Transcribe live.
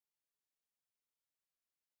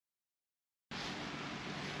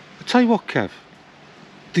tell you what, Kev,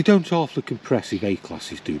 they don't half look impressive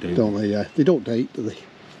A-classes, do they? Don't they? Yeah, they don't date, do they?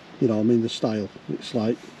 You know, I mean the style. It's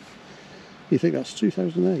like, you think that's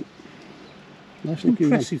 2008. Nice looking.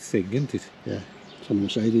 Impressive thing, isn't it? Yeah. It's on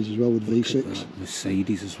Mercedes as well with V6.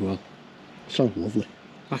 Mercedes as well. Sounds lovely.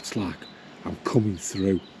 That's like, I'm coming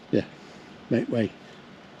through. Yeah. Make way.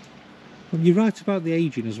 And you're right about the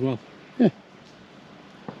aging as well. Yeah.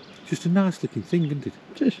 Just a nice looking thing, isn't it?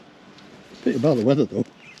 It is. Bit about the weather though.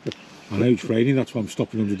 I know it's raining, that's why I'm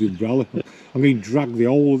stopping under the umbrella. I'm going to drag the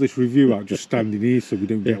whole of this review out just standing here so we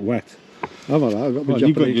don't get wet. How about that? I've got my Japanese...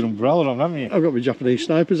 You've got your umbrella on, haven't you? I've got my Japanese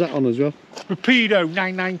sniper's hat on as well. Rapido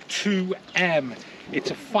 992M.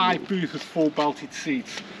 It's a 5-booth with 4 belted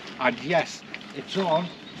seats. And yes, it's on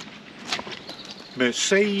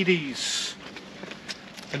Mercedes.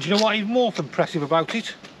 And do you know what even more impressive about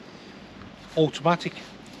it? Automatic.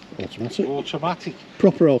 Automatic? Automatic.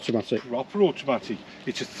 Proper automatic? Proper automatic.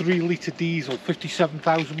 It's a 3-litre diesel,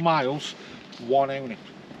 57,000 miles, 1 owner.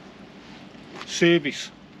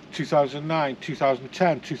 Service 2009,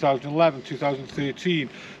 2010, 2011, 2013,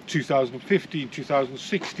 2015,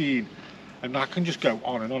 2016, and I can just go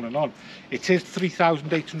on and on and on. It is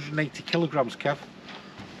 3,880 kilograms, Kev.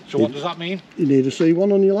 So what does that mean? You need a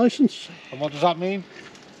C1 on your licence. And what does that mean?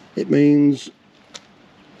 It means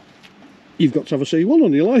you've got to have a C1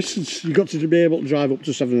 on your licence. You've got to be able to drive up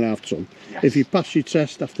to 7.5 tonne. Yes. If you pass your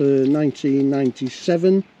test after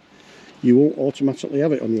 1997, you won't automatically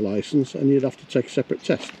have it on your licence and you'd have to take a separate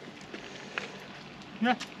test.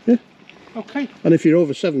 Yeah. Yeah. Okay. And if you're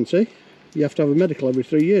over 70, you have to have a medical every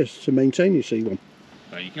 3 years to maintain your C1.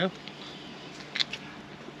 There you go.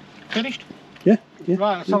 Finished? Yeah. Yeah.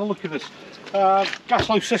 Right, let's have a look at this. Gas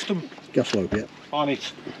low system. Gas low, yeah. On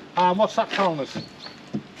it. What's that telling us?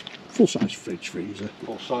 Full-size fridge freezer.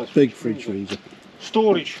 Full-size big fridge freezer.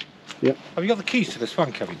 Storage. Yep. Have you got the keys to this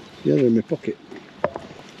van, Kevin? Yeah, they're in my pocket.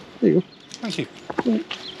 There you go. Thank you. Right.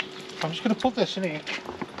 I'm just going to put this in here.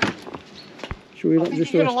 Should we I not think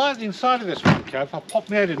just... you're going to like the inside of this one, Kev. I popped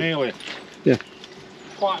my head in earlier. Yeah.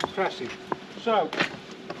 Quite impressive. So...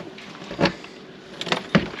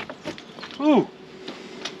 Ooh!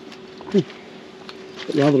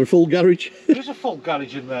 Rather a full garage. There is a full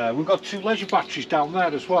garage in there. We've got 2 leisure batteries down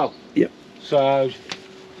there as well. Yep. So,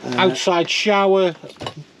 outside shower,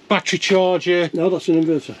 battery charger. No, that's an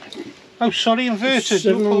inverter. Oh, sorry, inverter.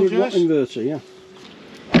 700 watt inverter, yeah.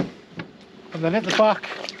 And then at the back,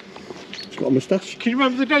 it's got a moustache. can you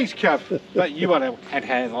remember the days, Kev? That you had a head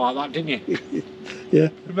hair like that, didn't you? Yeah.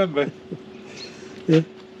 Remember? Yeah.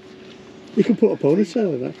 You can put a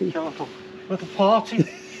ponytail in that, can you? Little party.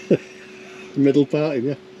 Middle party,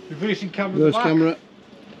 yeah. Reversing camera. Reverse camera.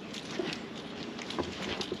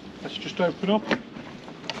 Let's just open up.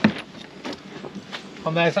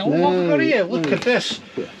 And there's that. Oh, what have we got here? Look at this.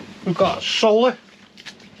 Yeah. We've got solar,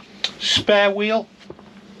 spare wheel.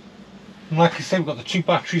 And like I said, we've got the 2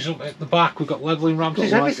 batteries up at the back. We've got levelling ramps.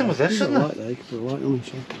 There's everything with this, isn't there? Light there. You can put a light on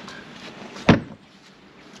inside.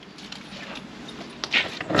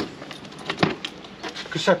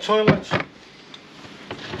 Cassette toilets.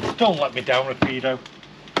 Don't let me down, Rapido.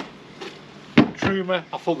 Truma.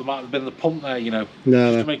 I thought there might have been the pump there, you know,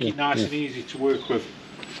 no, just to make it nice and easy to work with.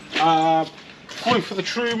 Point for the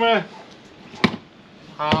Truma.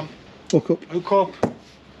 Hook up. Hook up.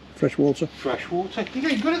 Fresh water. Fresh water. You're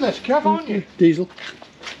getting good at this, Kev, aren't you? Diesel.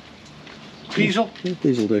 Diesel. Yeah,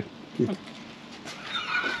 diesel do. Yeah.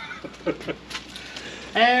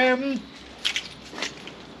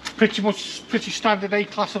 Pretty standard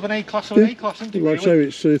A-class of an A-class of an A-class, isn't it? Like I say,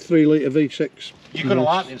 it's a 3 litre V6. You're going to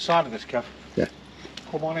like the inside of this, Kev. Yeah.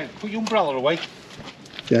 Come on in. Put your umbrella away.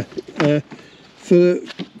 Yeah. For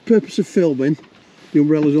purpose of filming, the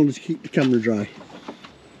umbrella's only to keep the camera dry.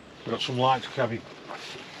 We've got some lights, Kevin.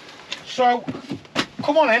 So,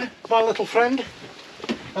 come on in, my little friend,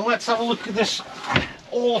 and let's have a look at this.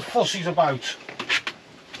 All the fuss is about.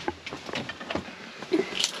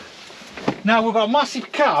 Now we've got a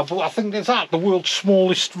massive car, but I think it's the world's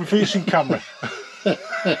smallest reversing camera.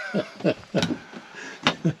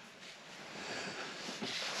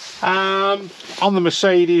 On the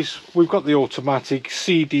Mercedes, we've got the automatic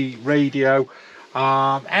CD radio,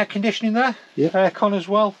 air conditioning there, aircon as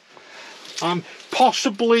well.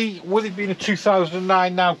 Possibly, with it being a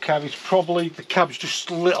 2009 now, Kev, it's probably the cab's just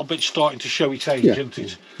a little bit starting to show its age, isn't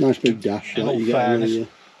it? Nice big dash. In all fairness.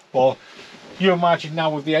 Well, you imagine now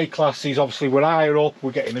with the A-classes, obviously we're higher up,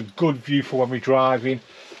 we're getting a good view for when we're driving,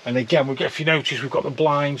 and again, if you notice, we've got the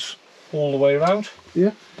blinds all the way around.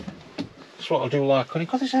 Yeah. That's what I do like on it.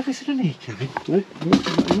 God, there's everything in here, Kevin.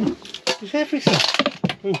 There's everything.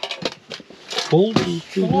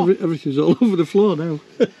 Bulbs. Everything's all over the floor now.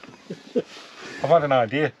 I've had an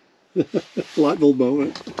idea. Light bulb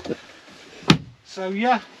moment. So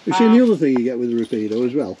yeah. You've seen the other thing you get with the Rapido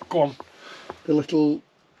as well? Go on. The little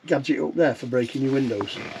gadget up there for breaking your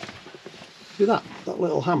windows. See that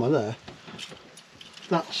little hammer there?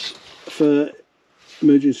 That's for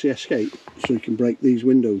emergency escape, so you can break these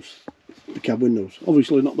windows, the cab windows.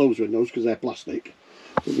 Obviously not those windows because they're plastic,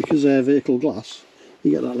 but because they're vehicle glass,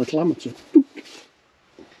 you get that little hammer to boop.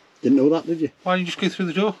 Didn't know that, did you? Why don't you just go through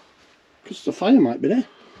the door? Because the fire might be there.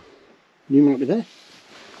 You might be there.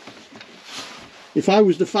 If I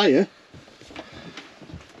was the fire...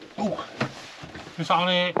 Oh, is that on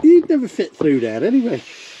here? You'd never fit through there anyway.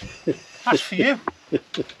 That's for you.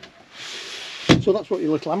 So that's what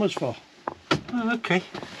your little hammer's for. Oh, okay.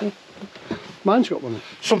 Yeah. Mine's got one.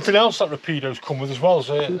 Something else that Rapido's come with as well is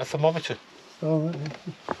a thermometer. Oh,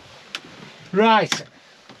 right. Yeah. Right.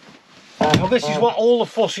 Well, this is what all the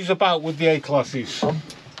fuss is about with the A classes.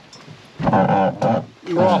 Proper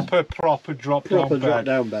drop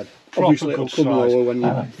down bed. Obviously it'll come lower when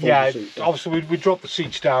you yeah, obviously we drop the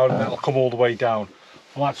seats down and it'll come all the way down.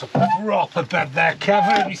 Well, that's a proper bed there,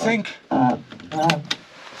 Kevin, don't you think?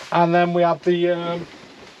 And then we have the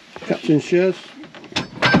captain's chairs.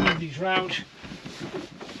 Move these round.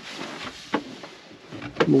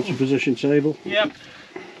 Multi-position table. Yep.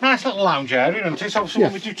 Nice little lounge area, isn't it? Obviously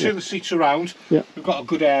when we do turn the seats around, we've got a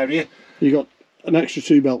good area. You got an extra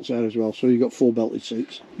 2 belts there as well, so you've got 4 belted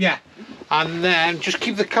seats. Yeah. And then just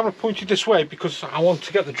keep the camera pointed this way because I want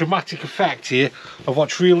to get the dramatic effect here of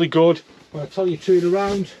what's really good. When I tell you to turn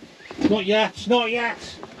around, not yet, not yet.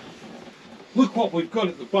 Look what we've got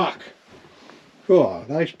at the back. Oh,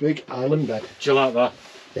 nice big island bed. Do you like that?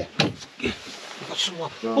 Yeah. We've got some,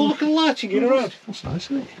 oh, look at the lighting in around. That's nice,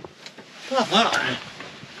 isn't it? Like that.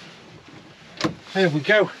 There we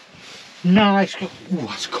go. Nice. Oh,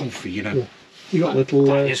 that's comfy, you know. Yeah. You got little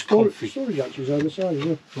storage arches on the side as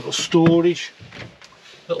well. Little storage,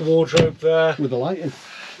 little wardrobe there. With the lighting.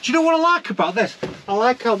 Do you know what I like about this? I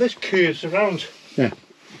like how this curves around. Yeah.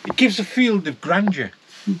 It gives a feeling of grandeur.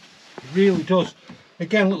 It really does.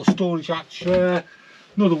 Again, little storage hatch there.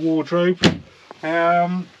 Another wardrobe.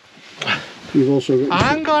 You've also got...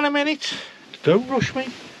 Hang on a minute. Don't rush me.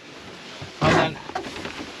 And then,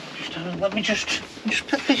 let me just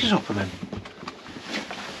pick this up a minute.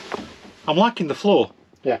 I'm liking the floor.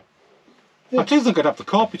 Yeah. I do think I'd have the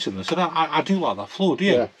carpet in this, and I do like that floor, do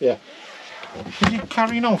you? Yeah, yeah. Is it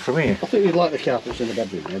carrying on from here? I think you'd like the carpets in the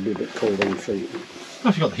bedroom, they'd be a bit cold on your feet.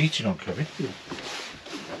 Well, if you've got the heating on, Kevin. Yeah.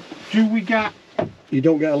 Do we get... You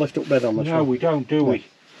don't get a lift up bed on this one. No, we don't, do we?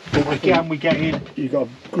 But again, we get in... You've got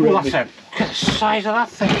a great that's it. Look at the size of that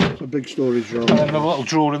thing. It's a big storage drawer. And then a little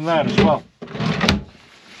drawer in there as well.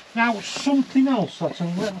 Now, something else that's a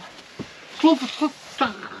little... Look,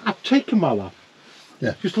 I've taken my lap.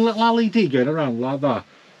 Yeah. Just a little LED going around like that.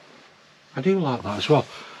 I do like that as well.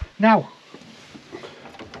 Now,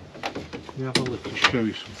 let me have a look and show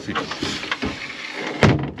you something.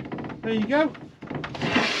 There you go.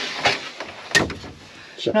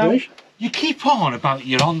 Separation. Now, you keep on about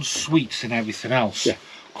your en-suites and everything else. Yeah.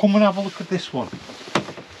 Come and have a look at this one.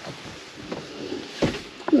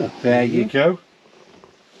 Yeah. There you go.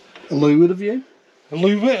 A loo with a view. A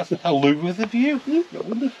loo with a view. Yeah, got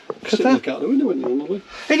window. Sit and look out the window when you're on the loo.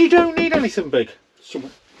 And you don't need anything big.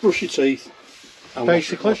 Brush your teeth. And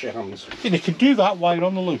basically. Wash your hands. And you can do that while you're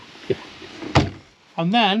on the loo. Yeah.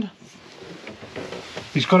 And then,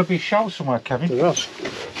 there's got to be a shower somewhere, Kevin. There is.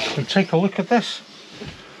 And take a look at this.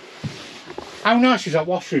 How nice is that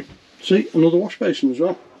washroom? See, another wash basin as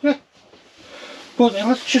well. Yeah. But let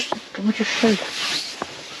me just show you.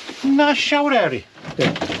 Nice shower area.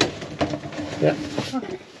 Yeah. Yeah.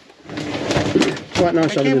 Quite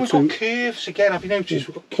nice again, having the we've two. Got curves again. Have you noticed?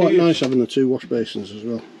 We've got curves. Quite nice having the 2 wash basins as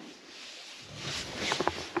well.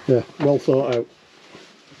 Yeah, well thought out.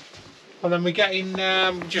 And then we're getting,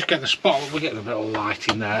 just getting the spot. We're getting a bit of light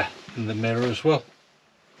in there in the mirror as well.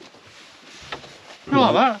 I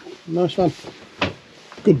like that. Nice one.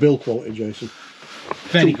 Good build quality, Jason.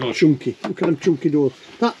 Very good. Chunky. Look at them chunky doors.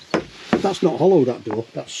 That's not hollow, that door.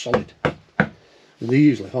 That's solid. And they're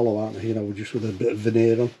usually hollow, aren't they? You know, just with a bit of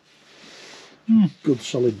veneer on. Good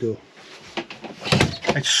solid door.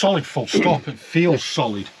 It's solid, full stop. It feels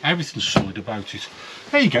solid. Everything's solid about it.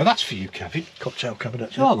 There you go. That's for you, Kevin. Cocktail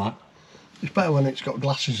cabinet. Do you like that? It's better when it's got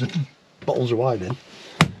glasses and bottles of wine in.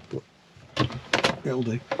 But it'll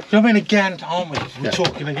do. Do you know what I mean? Again, aren't we? We're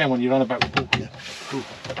talking again when you're on about... Ooh, yeah.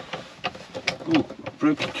 Ooh,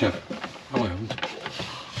 broke it, Kevin. Oh, I haven't.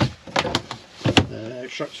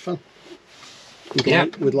 Extractor fan.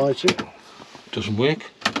 With lighting. Doesn't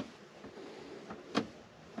work.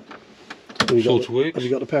 sort of works. Have you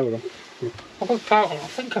got the power on? I've got the power on. I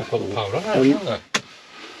think I've got the power on, haven't I?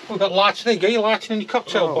 We've got lights, there you go, you're lighting in your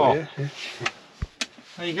cocktail bar. Yeah, yeah.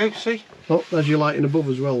 There you go, see? Oh, there's your lighting above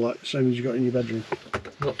as well, like same as you got in your bedroom.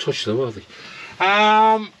 Not touched them, are they?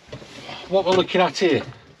 What we're looking at here,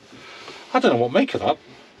 I don't know what make of that.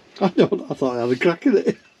 I thought I had a crack at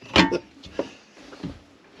it.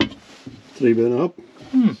 3-burner hob.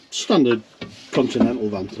 Standard Continental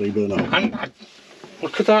van 3-burner hob. And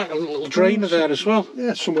look at that, a little drainer there as well.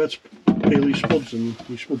 Yeah, somewhere to peel your spuds and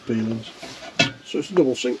your spud peelings. So it's a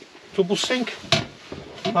double sink. Double sink.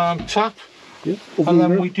 Tap. Yeah. And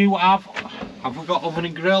then we do have we got oven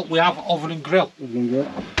and grill? We have oven and grill. Oven and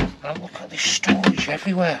grill. And look at this storage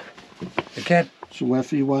everywhere. Again. Somewhere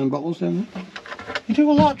for your wine bottles down there. You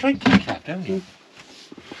do a lot of drinking, Kev, don't you?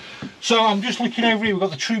 So I'm just looking over here, we've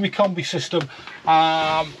got the Trumi combi system.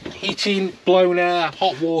 Heating, blown air,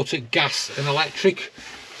 hot water, gas and electric.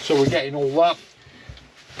 So we're getting all that.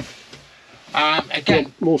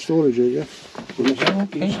 Again. More storage here, yeah.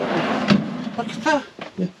 Okay. Look at that.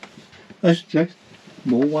 Yeah. That's just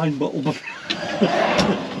more wine bottle.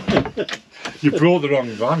 You brought the wrong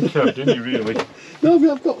van, Kev, didn't you, really?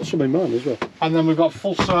 No, I've got some in mine as well. And then we've got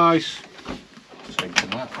full size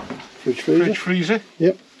fridge freezer. Fridge freezer.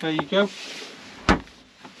 Yep. There you go.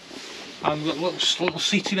 And little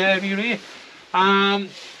seating area here.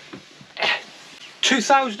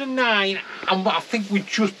 2009, and I think we're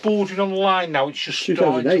just bordering on the line now. It's just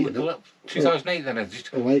 2008. 2008 then, is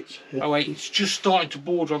it? 08. Yeah. 08. It's just starting to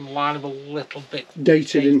border on the line of a little bit.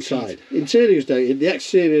 Dated inside. Interior's dated. The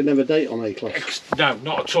exterior never date on A Class. No,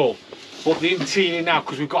 not at all. But the interior now,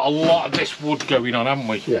 because we've got a lot of this wood going on, haven't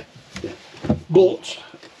we? Yeah, yeah. But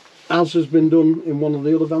as has been done in one of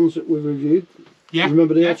the other vans that we reviewed. Yeah.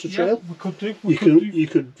 Remember the Auto Trail? Yeah, we could do. You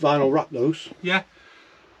could vinyl wrap those. Yeah.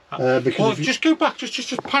 Because well, just go back,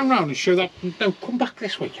 just pan round and show that. No, come back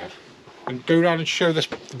this way, Kev, and go round and show this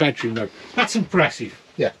the bedroom though. That's impressive.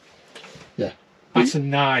 Yeah, yeah. That's a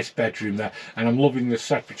nice bedroom there, and I'm loving the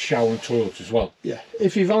separate shower and toilet as well. Yeah.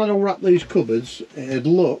 If you vinyl wrap these cupboards, it'd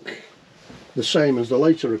look the same as the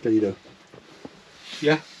later Rapido.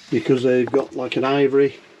 Yeah. Because they've got like an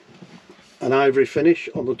ivory finish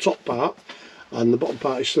on the top part, and the bottom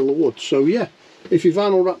part is still the wood. So yeah. If you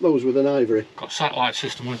vinyl wrap those with an ivory. Got a satellite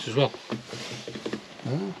system on it as well.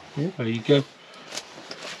 Oh, yeah. There you go.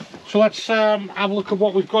 So let's have a look at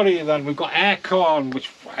what we've got here then. We've got aircon, which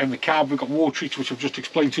in the cab, we've got water treats, which I've just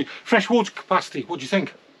explained to you. Fresh water capacity, what do you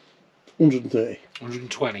think? 130.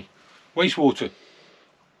 120. Wastewater?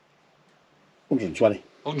 120.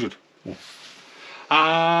 100. Yeah.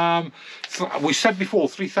 So we said before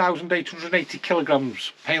 3,880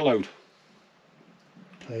 kilograms payload.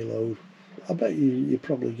 Payload. I bet you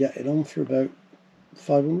probably get it on for about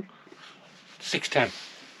 500. 610.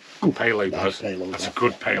 Good payload. Nice payload. That's a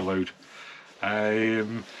good payload.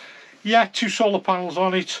 Yeah, 2 solar panels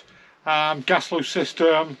on it. Gas low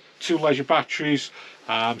system, 2 leisure batteries,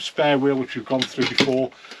 spare wheel which we've gone through before.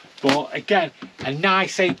 But again, a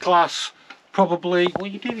nice A class. Probably. What are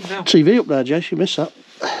you doing now? TV up there, Jess. You missed that.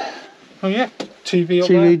 Oh yeah, TV up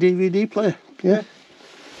there. DVD player. Yeah.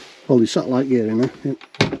 All the satellite gear in there. Yeah.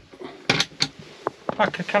 I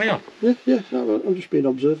can carry on. Yeah, yeah. No, I'm just being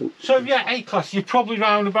observant. So yeah, A class. You're probably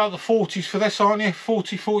round about the 40s for this, aren't you?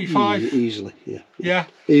 40, 45. Easily. Yeah. Yeah.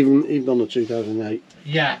 Even on the 2008.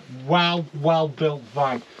 Yeah. Well built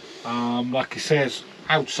van. Like it says,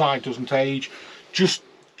 outside doesn't age. Just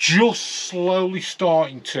slowly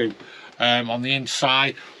starting to. On the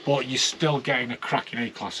inside, but you're still getting a cracking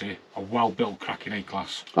A class here, a well built cracking A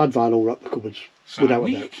class. I'd vinyl wrap the cupboards. So without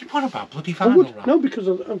a doubt. What about bloody vinyl wrap? No, because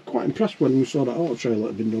I'm quite impressed when we saw that Auto Trail that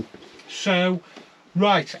had been done. So,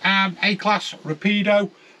 right, A class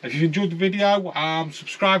Rapido. If you've enjoyed the video,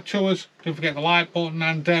 subscribe to us. Don't forget the like button,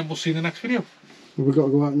 and we'll see you in the next video. Have we got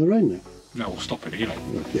to go out in the rain now? No, we'll stop it here.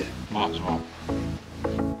 Yeah. Might as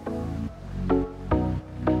well.